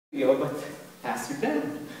But Pastor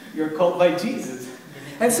Dan, you're called by Jesus.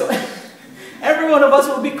 And so every one of us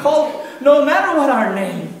will be called, no matter what our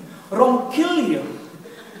name. Ronquillo.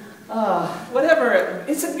 Whatever.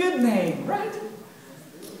 It's a good name, right?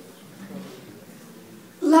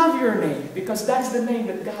 Love your name, because that is the name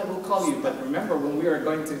that God will call you. But remember, when we are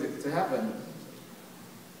going to heaven,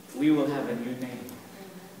 we will have a new name.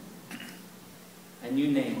 A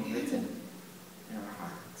new name written in our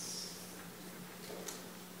hearts.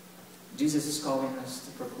 Jesus is calling us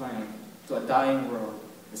to proclaim to a dying world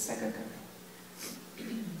the second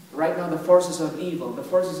coming. Right now, the forces of evil, the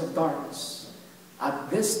forces of darkness,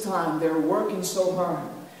 at this time, they're working so hard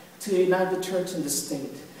to unite the church and the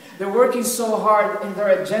state. They're working so hard in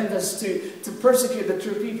their agendas to persecute the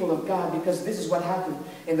true people of God, because this is what happened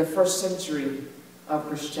in the first century of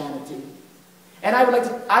Christianity. And I would like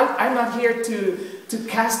to, I'm not here to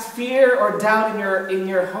cast fear or doubt in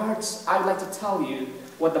your hearts. I would like to tell you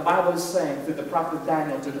what the Bible is saying through the prophet of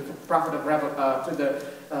Daniel, to the prophet of to the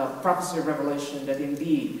prophecy of Revelation, that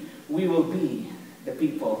indeed we will be the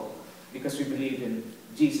people because we believe in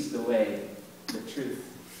Jesus, the way, the truth,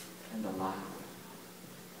 and the life.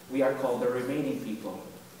 We are called the remaining people,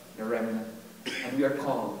 the remnant, and we are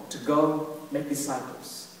called to go make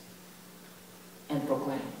disciples and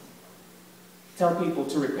proclaim. Tell people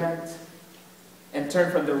to repent and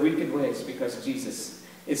turn from their wicked ways, because Jesus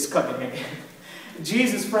is coming again.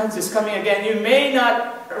 Jesus, friends, is coming again. It may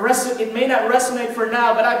not resonate for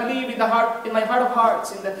now, but I believe in my heart of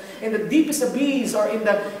hearts, in the deepest abyss, or in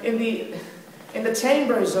the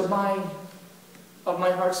chambers of my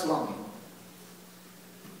heart's longing.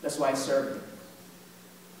 That's why I served Him,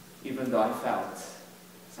 even though I felt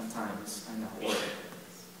sometimes I'm not worthy,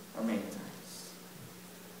 or many times.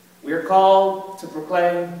 We are called to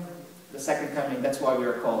proclaim the second coming. That's why we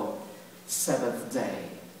are called Seventh-day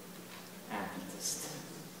Adventists.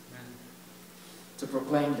 To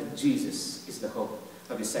proclaim that Jesus is the hope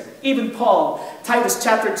of His second. Even Paul, Titus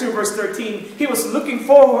chapter 2 verse 13, he was looking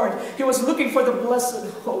forward. He was looking for the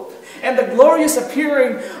blessed hope and the glorious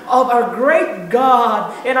appearing of our great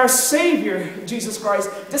God and our Savior, Jesus Christ.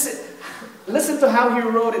 Just listen to how he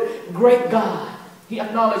wrote it. Great God. He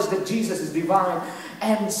acknowledged that Jesus is divine,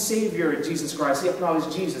 and Savior, Jesus Christ. He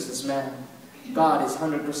acknowledged Jesus as man. God is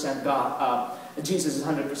 100% God. Jesus is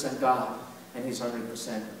 100% God, and He's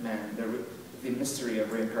 100% man. The mystery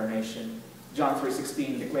of reincarnation. John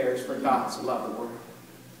 3:16 declares, "For God so loved the world,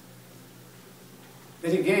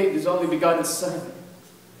 that He gave His only begotten Son,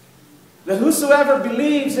 that whosoever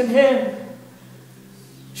believes in Him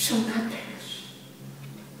shall not perish,"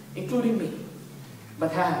 including me,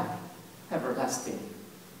 "but have everlasting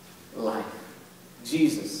life."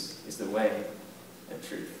 Jesus is the way, the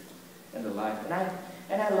truth, and the life.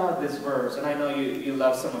 And I love this verse, and I know you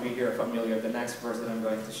love, some of you here are familiar with the next verse that I'm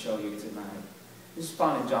going to show you tonight. This is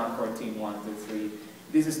found in John 14, 1-3.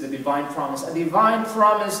 This is the divine promise. A divine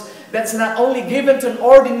promise that's not only given to an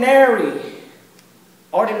ordinary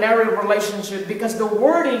relationship, because the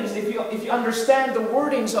wordings, if you understand the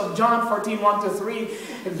wordings of John 14, 1-3,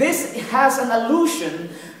 this has an allusion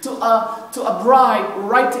to a bride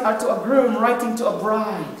writing, to a groom writing to a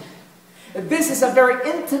bride. This is a very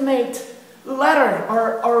intimate letter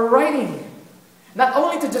or writing. Not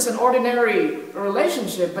only to just an ordinary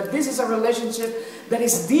relationship, but this is a relationship that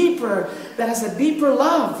is deeper, that has a deeper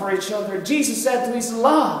love for each other. Jesus said to His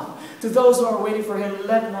love, to those who are waiting for Him,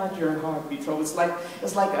 "Let not your heart be troubled." It's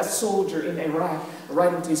like a soldier in Iraq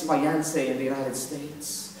writing to his fiancée in the United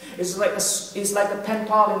States. It's like a pen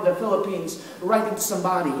pal in the Philippines writing to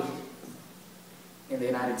somebody in the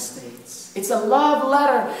United States. It's a love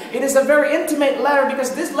letter. It is a very intimate letter,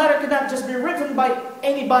 because this letter cannot just be written by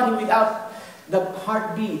anybody without the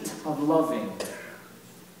heartbeat of loving.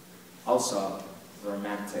 Also,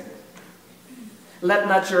 romantic. "Let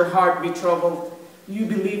not your heart be troubled. You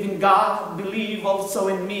believe in God, believe also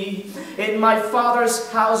in me. In my Father's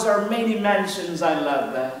house are many mansions." I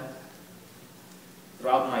love that.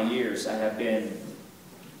 Throughout my years, I have been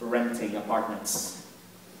renting apartments.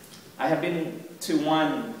 I have been to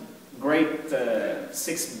one great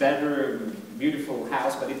 6-bedroom, beautiful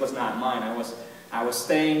house, but it was not mine. I was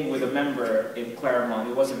staying with a member in Claremont.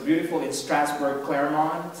 It was beautiful in Strasbourg,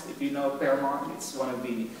 Claremont. If you know Claremont, it's one of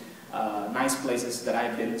the nice places that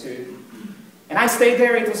I've been to. And I stayed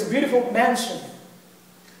there. It was a beautiful mansion.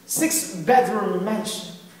 6-bedroom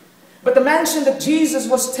mansion. But the mansion that Jesus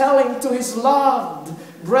was telling to His loved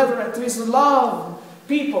brethren, to His loved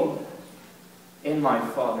people, "In my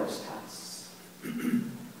Father's house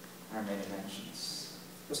are many mansions."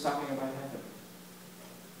 He was talking about heaven.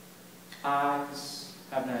 Eyes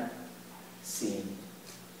have not seen,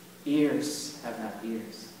 ears have not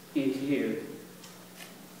ears, here,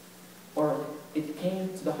 or it came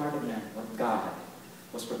to the heart of man what God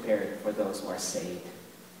was prepared for those who are saved.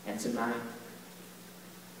 And tonight,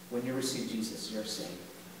 when you receive Jesus, you're saved.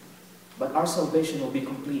 But our salvation will be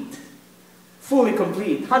complete, fully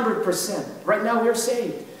complete, 100%. Right now we're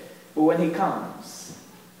saved. But when He comes,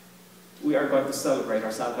 we are going to celebrate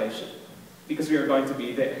our salvation because we are going to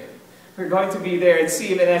be there. We're going to be there and see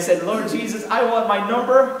Him. And I said, Lord Jesus, I want my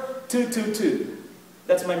number 222.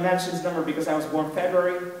 That's my mansion's number because I was born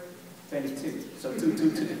February 22. So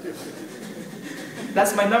 222.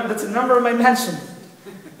 That's my number. That's the number of my mansion.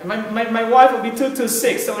 And my wife will be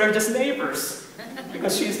 226. So we're just neighbors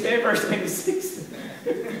because she's February 26.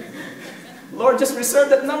 Lord, just reserve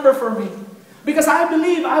that number for me. Because I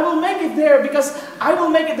believe I will make it there. Because I will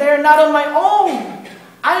make it there not on my own.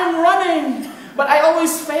 I am running. But I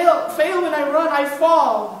always fail. Fail when I run. I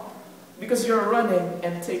fall. Because you're running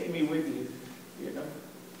and take me with you. You know.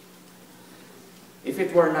 If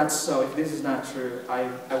it were not so, if this is not true, I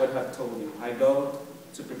would have told you. I go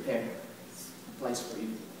to prepare a place for you.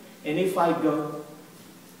 And if I go,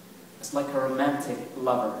 it's like a romantic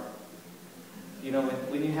lover. You know,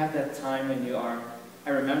 when you have that time when you are,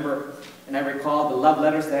 I remember and I recall the love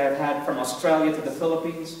letters that I've had from Australia to the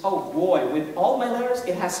Philippines. Oh boy, with all my letters,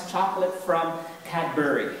 it has chocolate from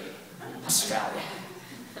Cadbury, Australia.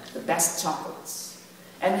 The best chocolates.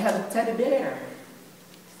 And it had a teddy bear.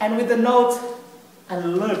 And with the note, I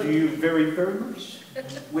love you very, very much.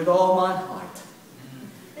 With all my heart.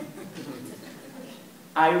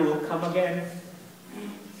 I will come again.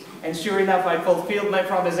 And sure enough, I fulfilled my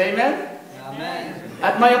promise. Amen? Amen.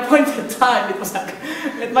 At my appointed time,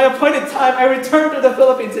 at my appointed time, I returned to the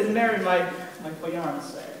Philippines and married my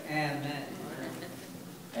fiancé. Amen.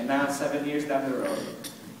 And now, 7 years down the road,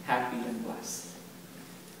 happy and blessed.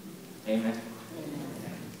 Amen.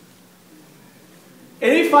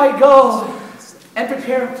 And if I go and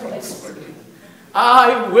prepare a place for you,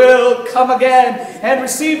 I will come again and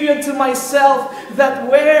receive you into myself, that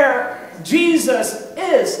where Jesus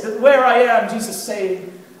is, that where I am, Jesus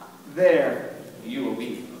saying, there you will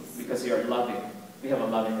be, because you are loving. We have a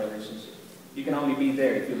loving relationship. You can only be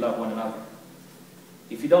there if you love one another.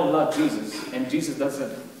 If you don't love Jesus, and Jesus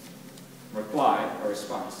doesn't reply or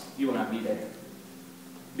respond, you will not be there.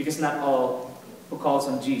 Because not all who calls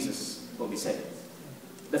on Jesus will be saved.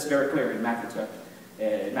 That's very clear in Matthew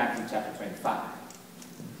chapter 25.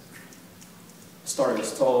 The story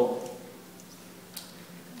was told.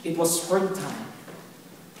 It was springtime.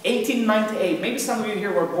 1898. Maybe some of you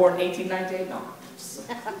here were born 1898. No,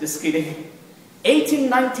 just kidding.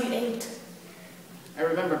 1898. I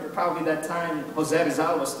remember probably that time Jose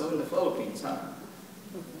Rizal was still in the Philippines, huh?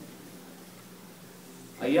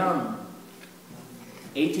 A young,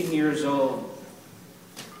 18 years old,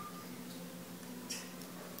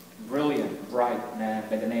 brilliant, bright man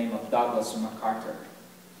by the name of Douglas MacArthur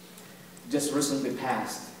just recently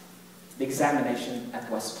passed the examination at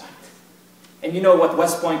West Point. And you know what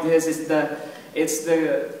West Point is? It's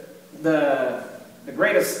the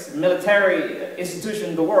greatest military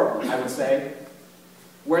institution in the world, I would say,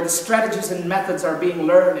 where the strategies and methods are being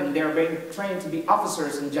learned and they're being trained to be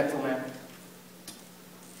officers and gentlemen.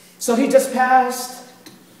 So he just passed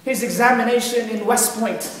his examination in West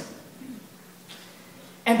Point.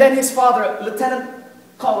 And then his father, Lieutenant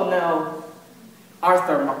Colonel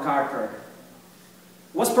Arthur MacArthur,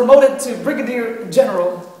 was promoted to Brigadier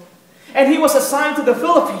General. And he was assigned to the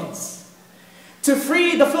Philippines to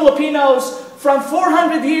free the Filipinos from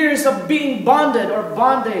 400 years of being bonded or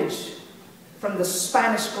bondage from the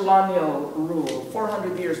Spanish colonial rule.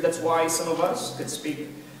 400 years. That's why some of us could speak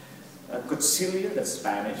Cuchilla, that's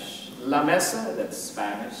Spanish. La Mesa, that's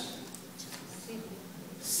Spanish.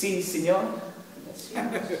 Si, Señor, that's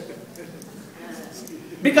Spanish.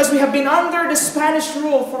 Because we have been under the Spanish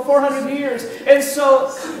rule for 400 years. And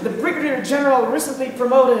so the Brigadier General recently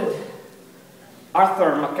promoted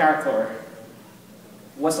Arthur MacArthur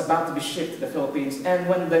was about to be shipped to the Philippines. And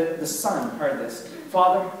when the son heard this,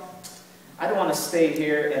 Father, I don't want to stay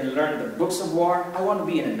here and learn the books of war. I want to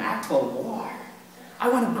be in an actual war. I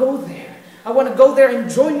want to go there. I want to go there and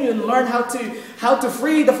join you and learn how to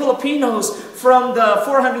free the Filipinos from the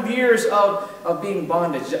 400 years of being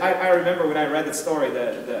bondage. I remember when I read the story,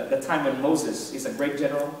 the time when Moses is a great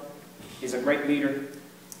general, he's a great leader,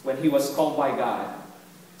 when he was called by God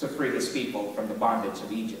to free his people from the bondage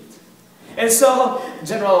of Egypt. And so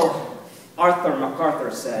General Arthur MacArthur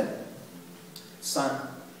said, son,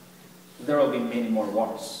 there will be many more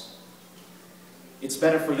wars. It's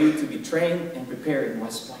better for you to be trained and prepared in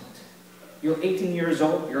West Point. You're 18 years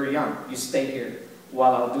old, you're young, you stay here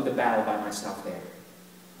while I'll do the battle by myself there.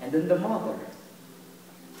 And then the mother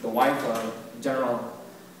the wife of General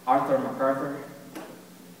Arthur MacArthur,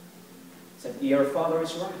 said, your father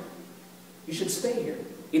is right. You should stay here.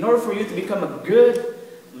 In order for you to become a good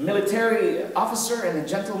military officer and a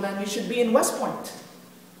gentleman, you should be in West Point.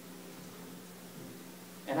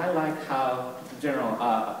 And I like how General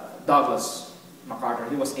Douglas MacArthur,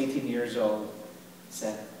 he was 18 years old,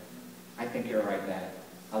 said, I think you're right, Dad.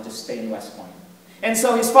 I'll just stay in West Point. And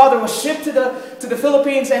so his father was shipped to the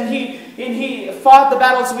Philippines, and he fought the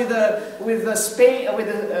battles with the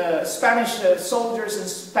Spanish soldiers and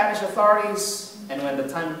Spanish authorities. And when the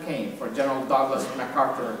time came for General Douglas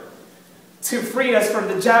MacArthur to free us from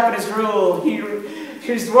the Japanese rule,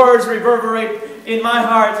 his words reverberate in my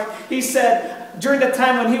heart. He said, during the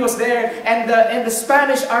time when he was there, and the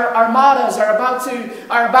Spanish armadas are about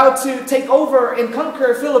to take over and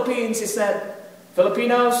conquer Philippines, he said,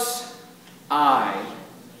 Filipinos, I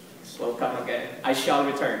shall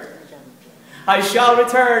return. I shall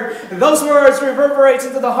return. Those words reverberate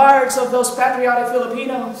into the hearts of those patriotic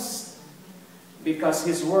Filipinos, because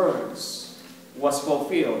his words was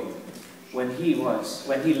fulfilled when he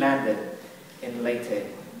landed in Leyte,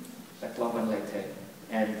 Tacloban Leyte,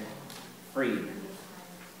 and freed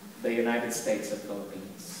the United States of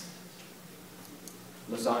Philippines.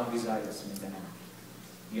 Luzon, Visayas, Mindanao,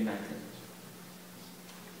 united.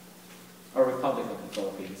 Or Republic of the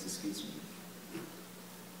Philippines, excuse me.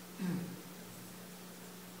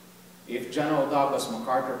 If General Douglas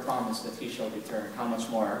MacArthur promised that he shall return, how much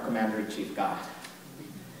more our Commander-in-Chief God?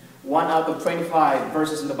 1 out of 25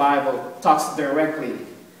 verses in the Bible talks directly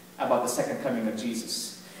about the second coming of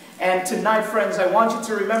Jesus. And tonight, friends, I want you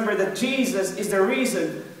to remember that Jesus is the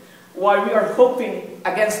reason why we are hoping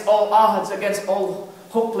against all odds, against all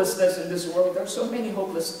hopelessness in this world. There are so many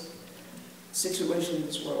hopeless situations in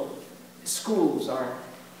this world. Schools are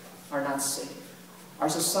not safe. Our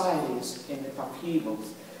society is in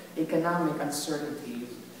upheavals. Economic uncertainties.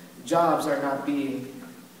 Jobs are not being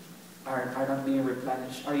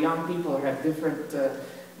replenished. Our young people have different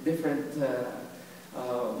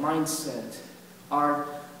mindset. Our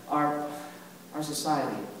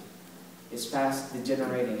society is fast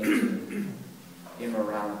degenerating into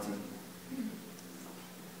immorality.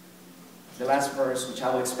 The last verse, which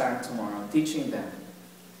I will expand tomorrow, teaching them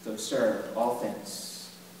to observe all things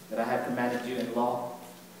that I have commanded you in law.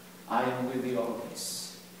 I am with you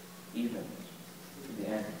always, even to the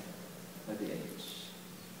end of the age.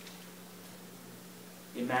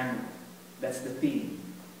 Emmanuel, that's the theme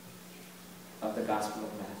of the Gospel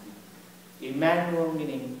of Matthew. Emmanuel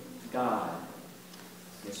meaning God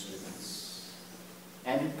is with us.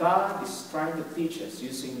 And God is trying to teach us,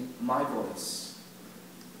 using my voice,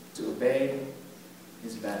 to obey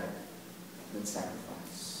is better than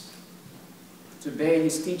sacrifice. To obey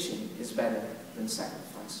his teaching is better than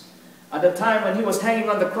sacrifice. At the time when he was hanging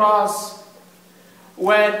on the cross,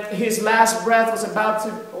 when his last breath was about to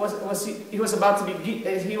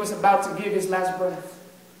give his last breath,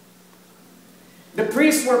 the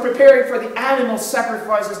priests were preparing for the animal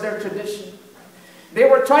sacrifices, their tradition. They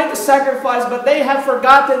were trying to sacrifice, but they have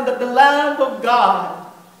forgotten that the Lamb of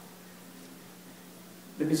God,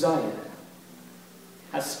 the Messiah,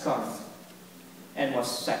 has come and was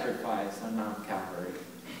sacrificed on Mount Calvary.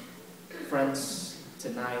 Friends,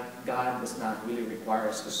 tonight, God does not really require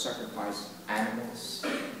us to sacrifice animals.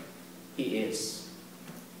 He is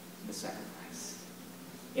the sacrifice.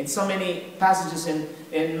 In so many passages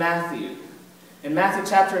in Matthew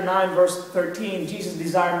chapter 9, verse 13, Jesus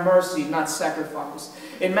desired mercy, not sacrifice.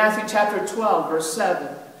 In Matthew chapter 12, verse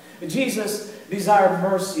 7, Jesus desired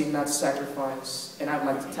mercy, not sacrifice. And I'd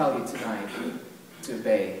like to tell you tonight, to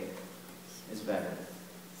obey is better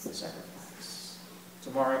than sacrifice.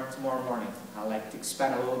 Tomorrow morning, I'd like to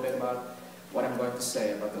expand a little bit about what I'm going to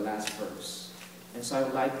say about the last verse. And so I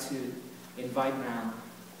would like to invite now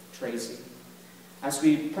Tracy, as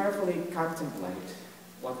we prayerfully contemplate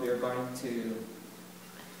what we are going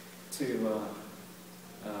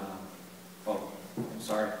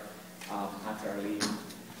after I leave,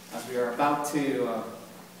 as we are about to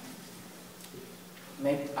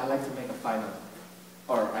I'd like to make a final,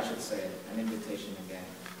 or I should say, an invitation again.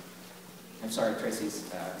 I'm sorry, Tracy's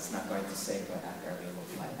not going to sing, but after Arlene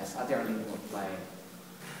will play. As after Arlene will play,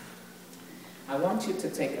 I want you to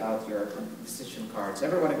take out your decision cards.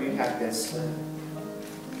 Every one of you have this.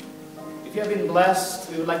 If you have been blessed,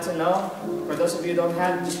 we would like to know. For those of you who don't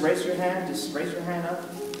have, just raise your hand. Just raise your hand up.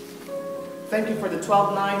 Thank you for the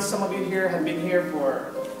 12 nights. Some of you here have been here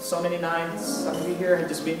for so many nights. Some of you here have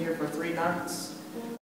just been here for 3 nights.